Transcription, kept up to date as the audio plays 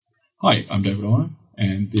Hi, I'm David Iwanow,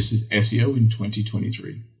 and this is SEO in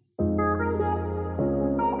 2023.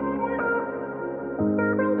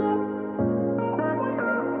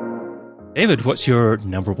 David, what's your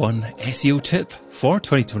number one SEO tip for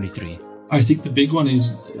 2023? I think the big one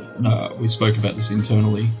is, we spoke about this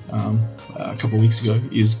internally a couple of weeks ago,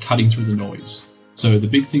 is cutting through the noise. So the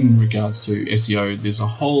big thing in regards to SEO, there's a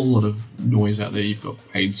whole lot of noise out there. You've got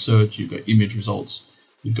paid search, you've got image results,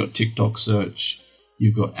 you've got TikTok search,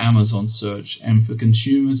 you've got Amazon search, and for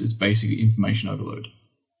consumers, it's basically information overload.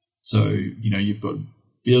 So, you've got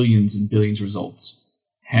billions and billions of results.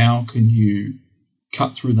 How can you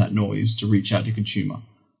cut through that noise to reach out to consumer?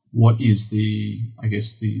 What is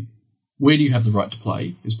where do you have the right to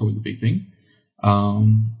play is probably the big thing.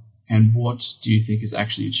 And what do you think is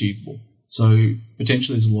actually achievable? So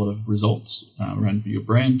potentially there's a lot of results around your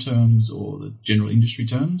brand terms or the general industry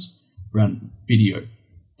terms around video.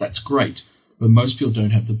 That's great, but most people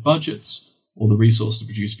don't have the budgets or the resource to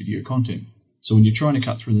produce video content. So when you're trying to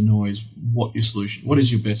cut through the noise, what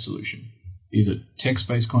is your best solution? Is it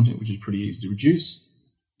text-based content, which is pretty easy to reduce?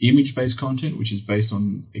 Image-based content, which is based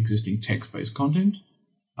on existing text-based content?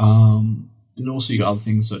 And also you got other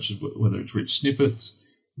things such as whether it's rich snippets,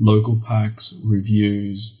 local packs,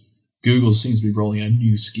 reviews. Google seems to be rolling a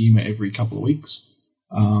new schema every couple of weeks.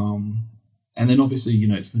 And then obviously,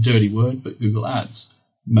 it's the dirty word, but Google Ads.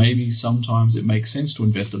 Maybe sometimes it makes sense to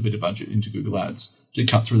invest a bit of budget into Google Ads to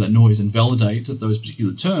cut through that noise and validate that those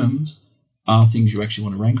particular terms are things you actually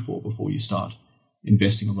want to rank for before you start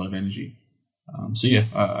investing a lot of energy.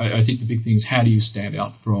 I think the big thing is, how do you stand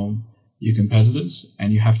out from your competitors?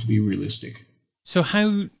 And you have to be realistic. So how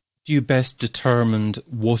do you best determine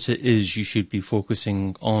what it is you should be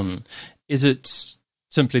focusing on? Is it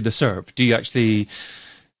simply the SERP? Do you actually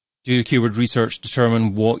do your keyword research,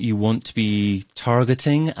 determine what you want to be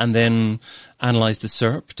targeting, and then analyze the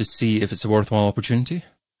SERP to see if it's a worthwhile opportunity?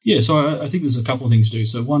 Yeah, so I think there's a couple of things to do.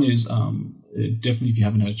 So one is definitely, if you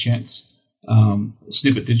haven't had a chance,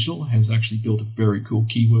 Snippet Digital has actually built a very cool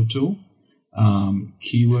keyword tool,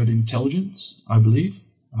 Keyword Intelligence, I believe.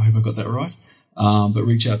 I hope I got that right. But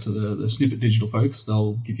reach out to the Snippet Digital folks.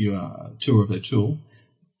 They'll give you a tour of their tool.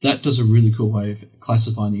 That does a really cool way of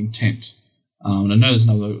classifying the intent. And I know there's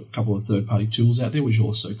another couple of third-party tools out there which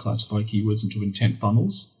also classify keywords into intent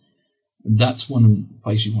funnels. That's one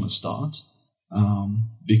place you want to start.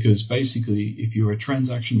 Because basically, if you're a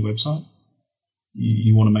transaction website,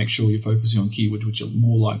 you want to make sure you're focusing on keywords which are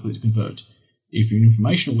more likely to convert. If you're an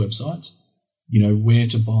informational website, where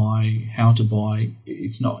to buy, how to buy,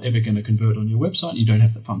 it's not ever going to convert on your website. You don't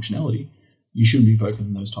have that functionality. You shouldn't be focused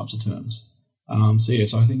on those types of terms. So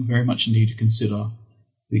I think very much you need to consider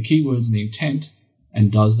the keywords and the intent, and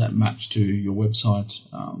does that match to your website's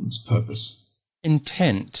purpose?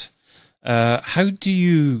 Intent. How do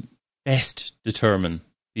you best determine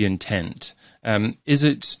the intent? Is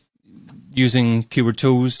it using keyword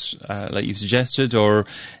tools like you've suggested, or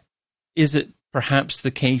is it perhaps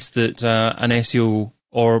the case that an SEO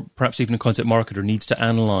or perhaps even a content marketer needs to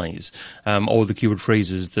analyze all the keyword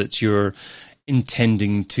phrases that you're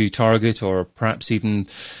intending to target, or perhaps even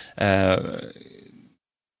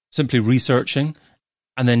simply researching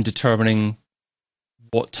and then determining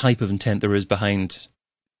what type of intent there is behind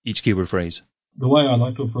each keyword phrase? The way I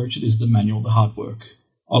like to approach it is the manual, the hard work.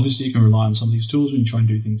 Obviously, you can rely on some of these tools when you try and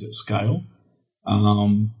do things at scale.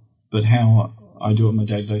 But how I do it in my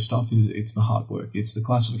day-to-day stuff is it's the hard work. It's the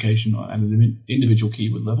classification at an individual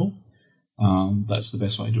keyword level. That's the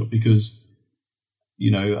best way to do it because,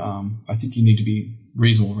 I think you need to be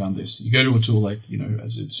reasonable around this. You go to a tool like,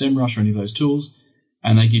 as a SEMrush or any of those tools,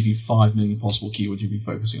 and they give you 5 million possible keywords you'd be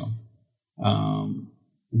focusing on.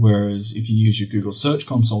 Whereas if you use your Google Search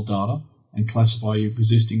Console data and classify your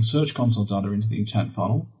existing Search Console data into the intent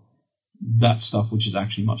funnel, that's stuff which is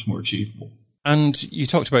actually much more achievable. And you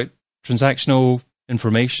talked about transactional,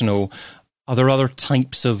 informational. Are there other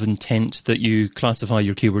types of intent that you classify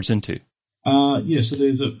your keywords into? So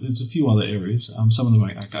there's a few other areas. Some of them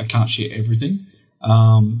I can't share everything,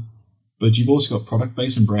 but you've also got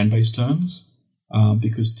product-based and brand-based terms,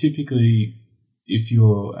 because typically, if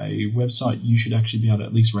you're a website, you should actually be able to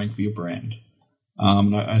at least rank for your brand.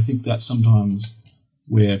 And I think that's sometimes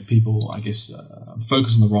where people,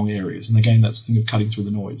 focus on the wrong areas. And again, that's the thing of cutting through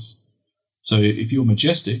the noise. So if you're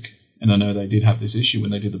Majestic, and I know they did have this issue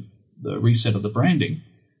when they did the reset of the branding,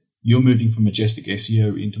 you're moving from Majestic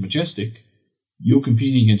SEO into Majestic. You're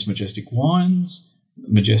competing against Majestic Wines,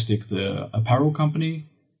 Majestic the apparel company,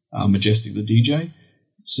 Majestic the DJ.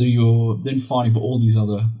 So you're then fighting for all these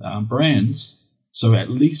other brands. So at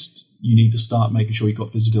least you need to start making sure you've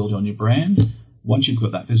got visibility on your brand. Once you've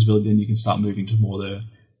got that visibility, then you can start moving to more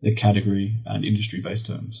the category and industry-based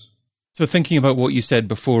terms. So thinking about what you said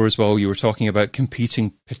before as well, you were talking about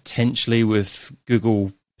competing potentially with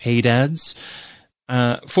Google paid ads,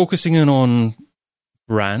 focusing in on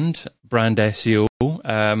brand SEO.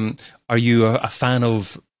 Are you a fan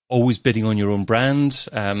of always bidding on your own brand?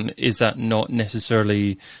 Is that not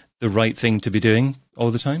necessarily the right thing to be doing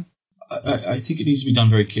all the time? I think it needs to be done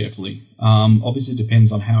very carefully. Obviously, it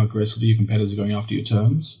depends on how aggressively your competitors are going after your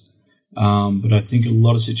terms. But I think in a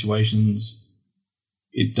lot of situations,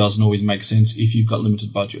 it doesn't always make sense if you've got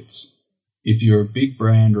limited budgets. If you're a big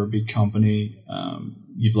brand or a big company,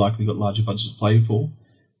 you've likely got larger budgets to play for.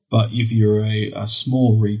 But if you're a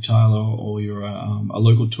small retailer or you're a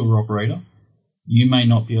local tour operator, you may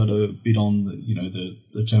not be able to bid on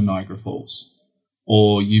the term Niagara Falls,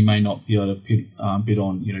 or you may not be able to bid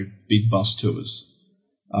on big bus tours.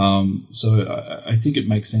 So I think it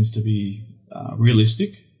makes sense to be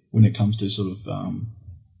realistic when it comes to sort of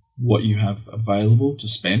what you have available to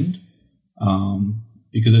spend,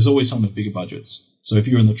 because there's always some with bigger budgets. So if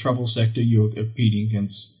you're in the travel sector, you're competing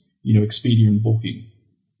against Expedia and Booking.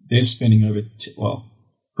 They're spending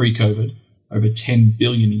pre-COVID, over $10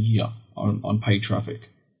 billion a year on paid traffic.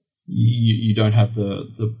 You don't have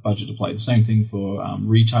the budget to play. The same thing for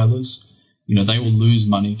retailers. They will lose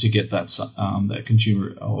money to get that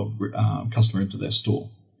consumer or customer into their store.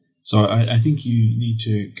 So I think you need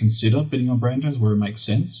to consider bidding on brand terms where it makes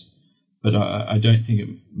sense, but I don't think it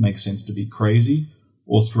makes sense to be crazy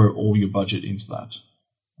or throw all your budget into that.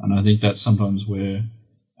 And I think that's sometimes where,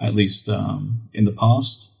 at least in the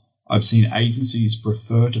past, I've seen agencies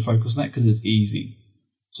prefer to focus on that because it's easy.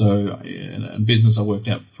 So in a business I worked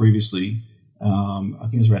at previously, I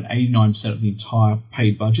think it was around 89% of the entire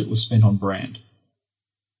paid budget was spent on brand.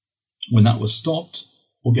 When that was stopped,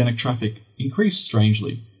 organic traffic increased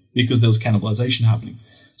strangely because there was cannibalization happening.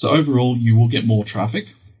 So overall, you will get more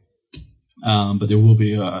traffic, but there will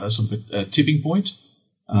be a sort of a tipping point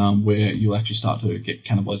where you'll actually start to get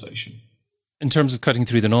cannibalization. In terms of cutting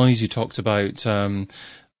through the noise, you talked about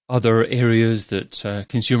other areas that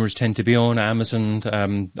consumers tend to be on, Amazon,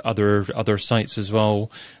 other sites as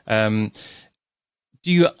well. Do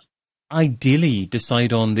you ideally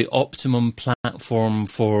decide on the optimum platform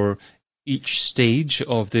for each stage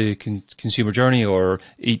of the consumer journey, or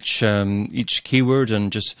each keyword,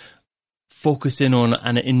 and just focus in on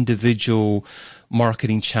an individual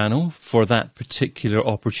marketing channel for that particular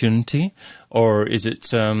opportunity? Or is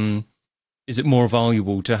it more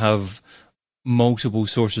valuable to have multiple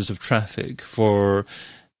sources of traffic for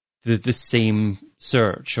the same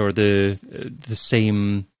search or the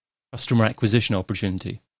same customer acquisition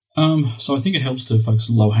opportunity? So I think it helps to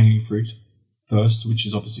focus on low-hanging fruit first, which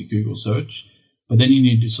is obviously Google search, but then you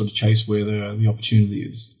need to sort of chase where the opportunity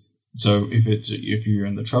is. So if you're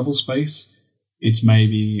in the travel space, it's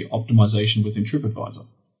maybe optimization within TripAdvisor,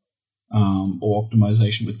 or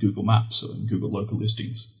optimization with Google Maps or Google local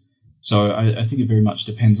listings. So I think it very much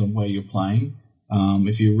depends on where you're playing.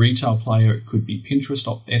 If you're a retail player, it could be Pinterest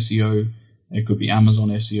SEO, it could be Amazon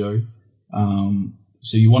SEO.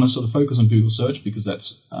 So you want to sort of focus on Google search because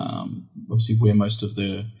that's obviously where most of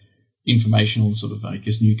the informational sort of,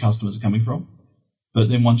 new customers are coming from. But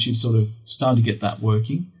then once you've sort of started to get that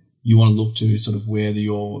working, you want to look to sort of where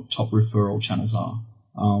your top referral channels are,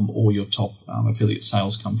 or your top affiliate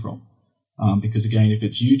sales come from. Because again, if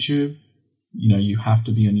it's YouTube, you have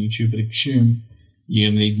to be on YouTube, but assume you're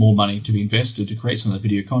going to need more money to be invested to create some of that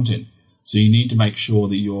video content. So you need to make sure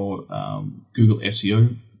that your Google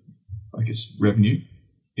SEO, revenue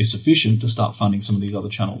is sufficient to start funding some of these other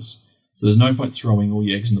channels. So there's no point throwing all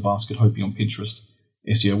your eggs in the basket hoping on Pinterest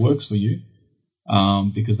SEO works for you,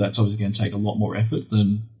 because that's obviously going to take a lot more effort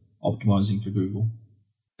than optimizing for Google.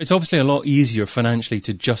 It's obviously a lot easier financially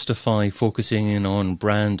to justify focusing in on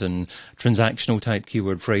brand and transactional type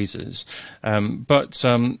keyword phrases. But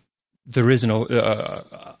there is an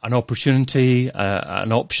opportunity,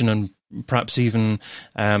 an option, and perhaps even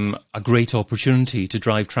a great opportunity to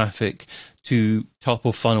drive traffic to top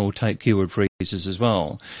of funnel type keyword phrases as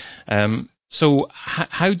well. So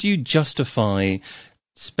how do you justify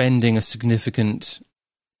spending a significant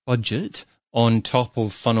budget on top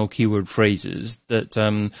of funnel keyword phrases that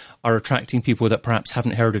are attracting people that perhaps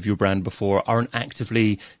haven't heard of your brand before, aren't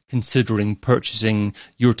actively considering purchasing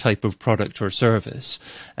your type of product or service?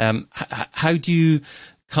 How do you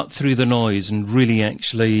cut through the noise and really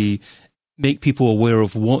actually make people aware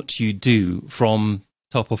of what you do from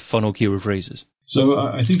top of funnel keyword phrases? So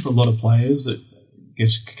I think for a lot of players, that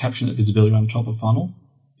capturing that visibility around top of funnel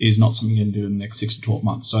is not something you can do in the next 6 to 12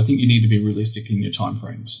 months. So I think you need to be realistic in your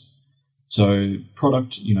timeframes. So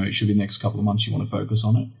product, it should be the next couple of months you want to focus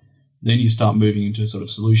on it. Then you start moving into sort of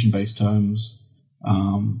solution-based terms.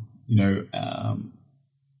 I'm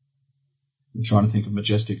trying to think of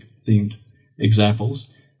Majestic-themed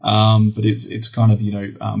examples, but it's kind of,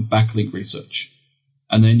 backlink research.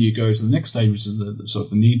 And then you go to the next stage, which is the sort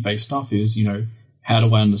of the need-based stuff is, how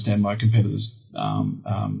do I understand my competitors? And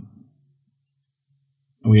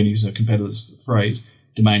we're going to use a competitor's phrase,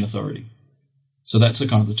 domain authority. So that's the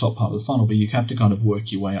kind of the top part of the funnel, but you have to kind of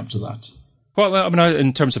work your way up to that. Well, I mean,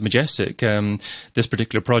 in terms of Majestic, this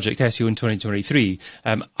particular project, SEO in 2023,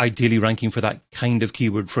 ideally ranking for that kind of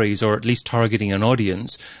keyword phrase, or at least targeting an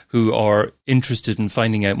audience who are interested in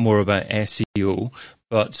finding out more about SEO,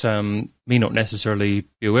 but may not necessarily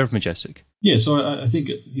be aware of Majestic. Yeah, so I think,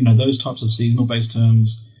 those types of seasonal-based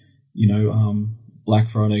terms, Black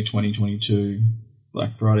Friday 2022,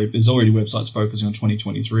 Black Friday, there's already websites focusing on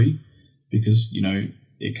 2023 because,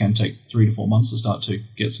 it can take 3 to 4 months to start to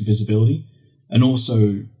get some visibility. And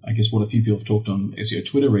also, I guess what a few people have talked on SEO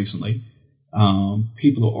Twitter recently,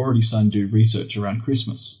 people are already starting to do research around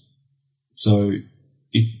Christmas. So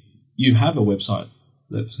if you have a website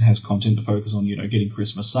that has content to focus on, getting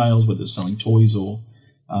Christmas sales, whether it's selling toys or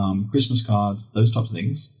Christmas cards, those types of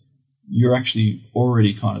things, you're actually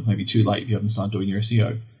already kind of maybe too late if you haven't started doing your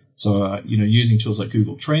SEO. So, using tools like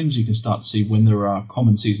Google Trends, you can start to see when there are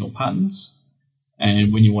common seasonal patterns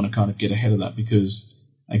and when you want to kind of get ahead of that because,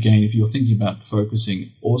 again, if you're thinking about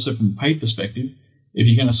focusing also from a paid perspective, if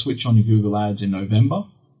you're going to switch on your Google Ads in November,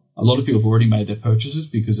 a lot of people have already made their purchases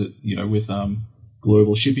because, with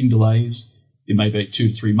global shipping delays, it may be 2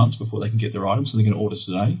 to 3 months before they can get their items, so they're going to order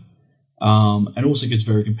today. And also gets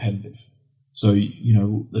very competitive. So,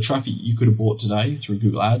 the traffic you could have bought today through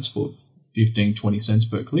Google Ads for 15, 20 cents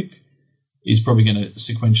per click is probably going to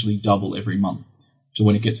sequentially double every month. So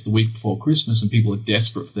when it gets the week before Christmas and people are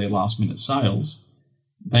desperate for their last minute sales,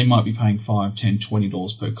 they might be paying $5, $10,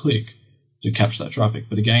 $20 per click to capture that traffic.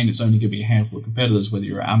 But again, it's only going to be a handful of competitors, whether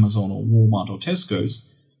you're Amazon or Walmart or Tesco's,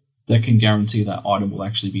 that can guarantee that item will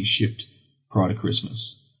actually be shipped prior to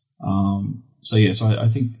Christmas. So I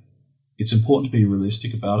think it's important to be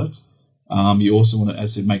realistic about it. You also want to,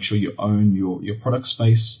 as I said, make sure you own your product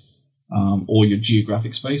space or your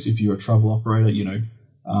geographic space. If you're a travel operator,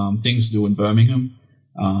 things to do in Birmingham.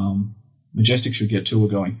 Majestic should get tour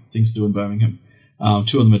going. Things to do in Birmingham.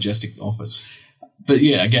 Tour the Majestic office. But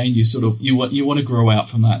yeah, again, you want to grow out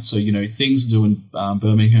from that. So things to do in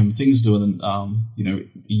Birmingham, things to do in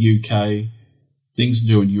the UK, things to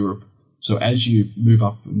do in Europe. So as you move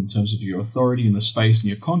up in terms of your authority in the space and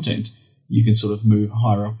your content, you can sort of move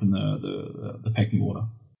higher up in the pecking order.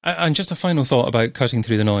 And just a final thought about cutting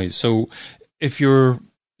through the noise. So if you're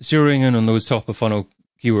zeroing in on those top of funnel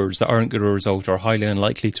keywords that aren't going to result or highly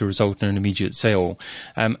unlikely to result in an immediate sale,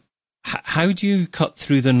 how do you cut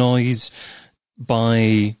through the noise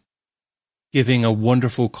by giving a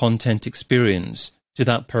wonderful content experience to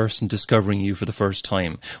that person discovering you for the first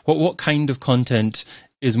time? What kind of content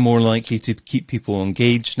is more likely to keep people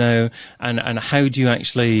engaged now? And how do you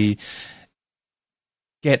actually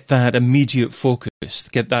get that immediate focus,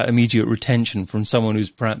 get that immediate retention from someone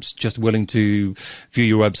who's perhaps just willing to view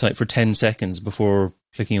your website for 10 seconds before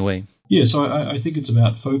clicking away? Yeah, so I think it's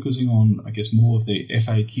about focusing on, I guess, more of the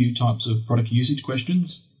FAQ types of product usage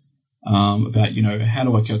questions about, how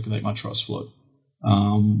do I calculate my trust flow?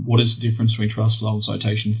 What is the difference between trust flow and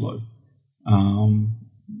citation flow? How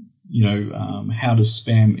does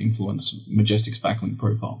spam influence Majestic's backlink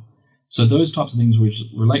profile? So those types of things which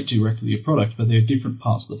relate directly to your product, but they're different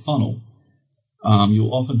parts of the funnel.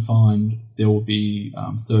 You'll often find there will be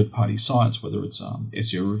third-party sites, whether it's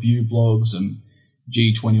SEO review blogs and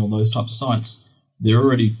G20, all those types of sites. They're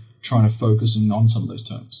already trying to focus on some of those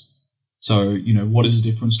terms. So, what is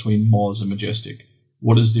the difference between Moz and Majestic?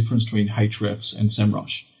 What is the difference between Hrefs and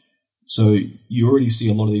SEMrush? So you already see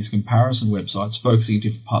a lot of these comparison websites focusing on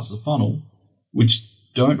different parts of the funnel, which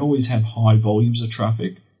don't always have high volumes of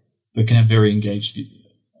traffic, but can have very engaged,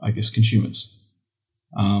 I guess, consumers.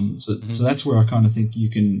 So that's where I kind of think you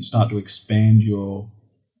can start to expand your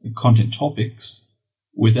content topics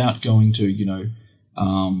without going to,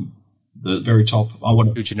 the very top. I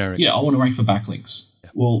want Too generic. Yeah, I want to rank for backlinks.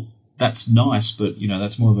 Yeah. Well, that's nice, but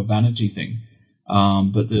that's more of a vanity thing.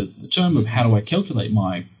 But the term of how do I calculate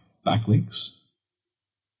my backlinks?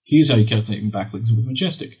 Here's how you calculate your backlinks with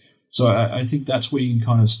Majestic. So I think that's where you can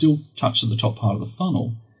kind of still touch at the top part of the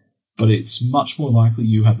funnel, but it's much more likely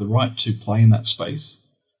you have the right to play in that space.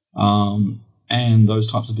 And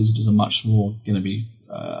those types of visitors are much more going to be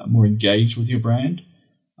more engaged with your brand,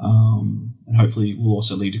 and hopefully will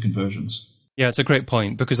also lead to conversions. Yeah, it's a great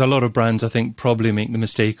point, because a lot of brands, I think, probably make the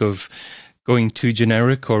mistake of going too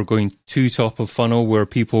generic or going too top of funnel, where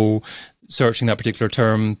people searching that particular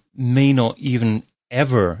term may not even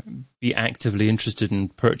ever be actively interested in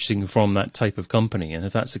purchasing from that type of company? And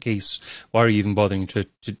if that's the case, why are you even bothering to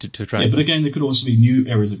try? Yeah, but again, there could also be new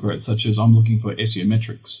areas of growth, such as I'm looking for SEO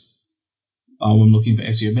metrics. I'm looking for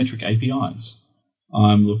SEO metric APIs.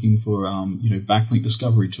 I'm looking for backlink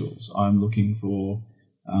discovery tools. I'm looking for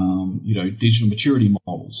digital maturity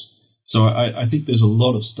models. So I think there's a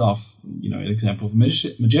lot of stuff. An example of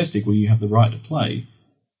Majestic, where you have the right to play,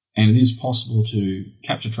 and it is possible to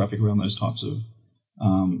capture traffic around those types of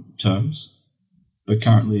terms. But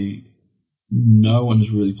currently, no one is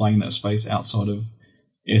really playing that space outside of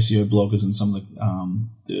SEO bloggers and some of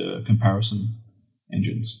the comparison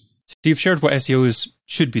engines. So you've shared what SEOs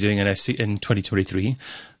should be doing in 2023,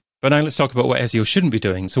 but now let's talk about what SEO shouldn't be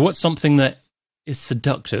doing. So what's something that is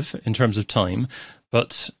seductive in terms of time,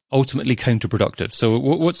 but ultimately counterproductive? So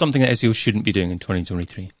what's something that SEO shouldn't be doing in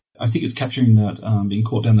 2023? I think it's capturing that, being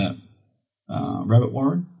caught down that rabbit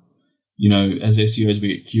warren. As SEOs,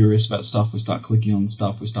 we get curious about stuff, we start clicking on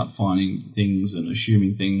stuff, we start finding things and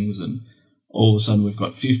assuming things, and all of a sudden we've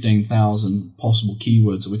got 15,000 possible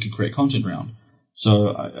keywords that we could create content around.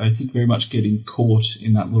 So I think very much getting caught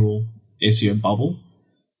in that little SEO bubble.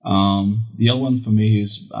 The other one for me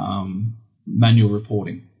is manual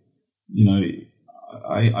reporting.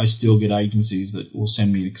 I still get agencies that will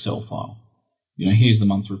send me an Excel file. Here's the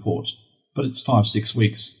month's report, but it's 5-6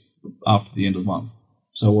 weeks after the end of the month.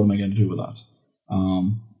 So what am I going to do with that?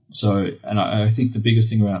 I think the biggest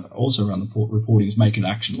thing around the reporting is make it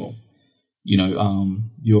actionable.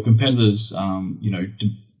 Your competitors,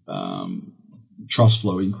 trust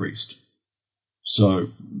flow increased. So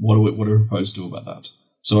what do we propose to do about that?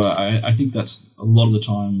 So I think that's a lot of the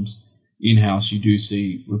times in-house you do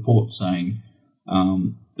see reports saying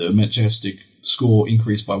the Majestic score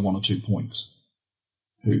increased by 1 or 2 points.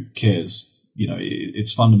 Who cares?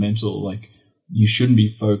 It's fundamental. Like, you shouldn't be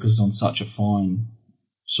focused on such a fine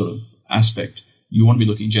sort of aspect. You want to be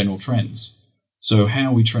looking at general trends. So how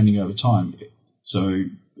are we trending over time? So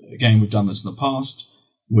again, we've done this in the past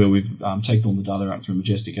where we've taken all the data out through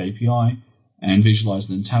Majestic API and visualized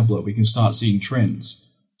it in Tableau. We can start seeing trends.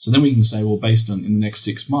 So then we can say, well, based on in the next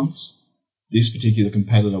 6 months, this particular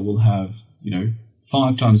competitor will have,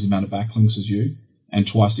 5 times the amount of backlinks as you and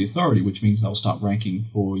twice the authority, which means they'll start ranking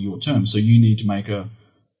for your term. So you need to make a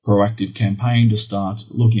proactive campaign to start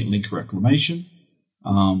looking at link reclamation,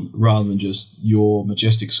 rather than just your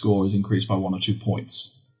Majestic score is increased by 1 or 2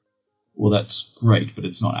 points. Well, that's great, but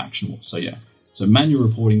it's not actionable. So yeah. So manual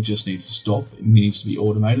reporting just needs to stop. It needs to be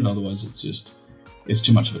automated. Otherwise, it's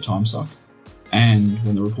too much of a time suck. And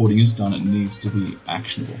when the reporting is done, it needs to be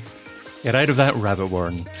actionable. Get out of that rabbit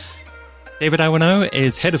warren. David Iwanow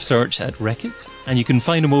is head of search at Reckitt, and you can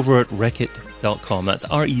find him over at reckitt.com. That's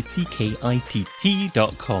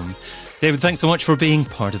RECKITT.com. David, thanks so much for being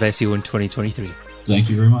part of SEO in 2023. Thank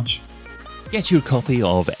you very much. Get your copy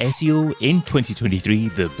of SEO in 2023,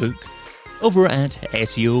 the book, over at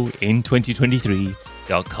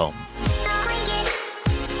SEOin2023.com.